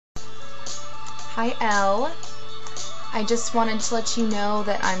Hi Elle. I just wanted to let you know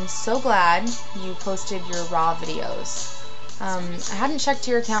that I'm so glad you posted your Raw videos. I hadn't checked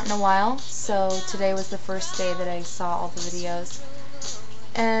your account in a while, so today was the first day that I saw all the videos.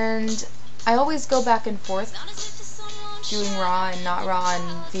 And I always go back and forth doing Raw and not Raw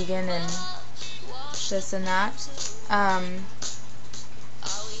and vegan and this and that.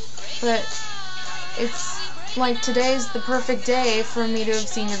 But it's like today's the perfect day for me to have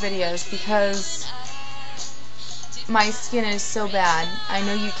seen your videos because my skin is so bad. I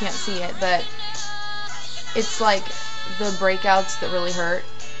know you can't see it, but it's like the breakouts that really hurt,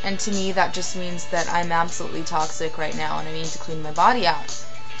 and to me that just means that I'm absolutely toxic right now and I need to clean my body out.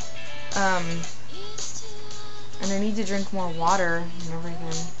 And I need to drink more water and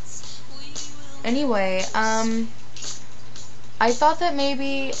everything. Anyway, I thought that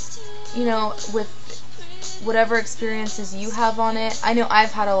maybe, you know, with whatever experiences you have on it, I know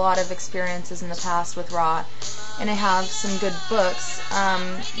I've had a lot of experiences in the past with Raw, and I have some good books.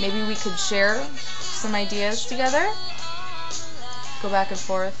 Maybe we could share some ideas together? Go back and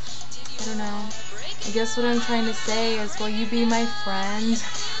forth. I don't know. I guess what I'm trying to say is, will you be my friend?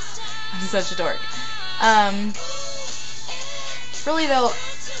 I'm such a dork. Really though,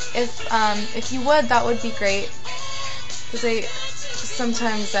 if you would, that would be great. Because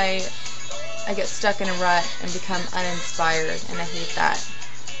sometimes I get stuck in a rut and become uninspired, and I hate that.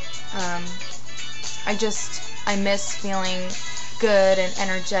 I miss feeling good and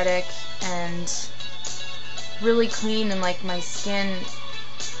energetic and really clean and like my skin,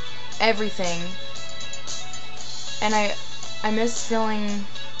 everything. And I miss feeling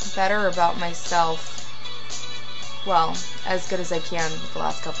better about myself. Well, as good as I can the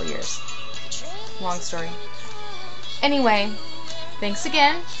last couple years. Long story. Anyway, thanks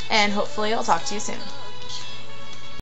again, and hopefully I'll talk to you soon.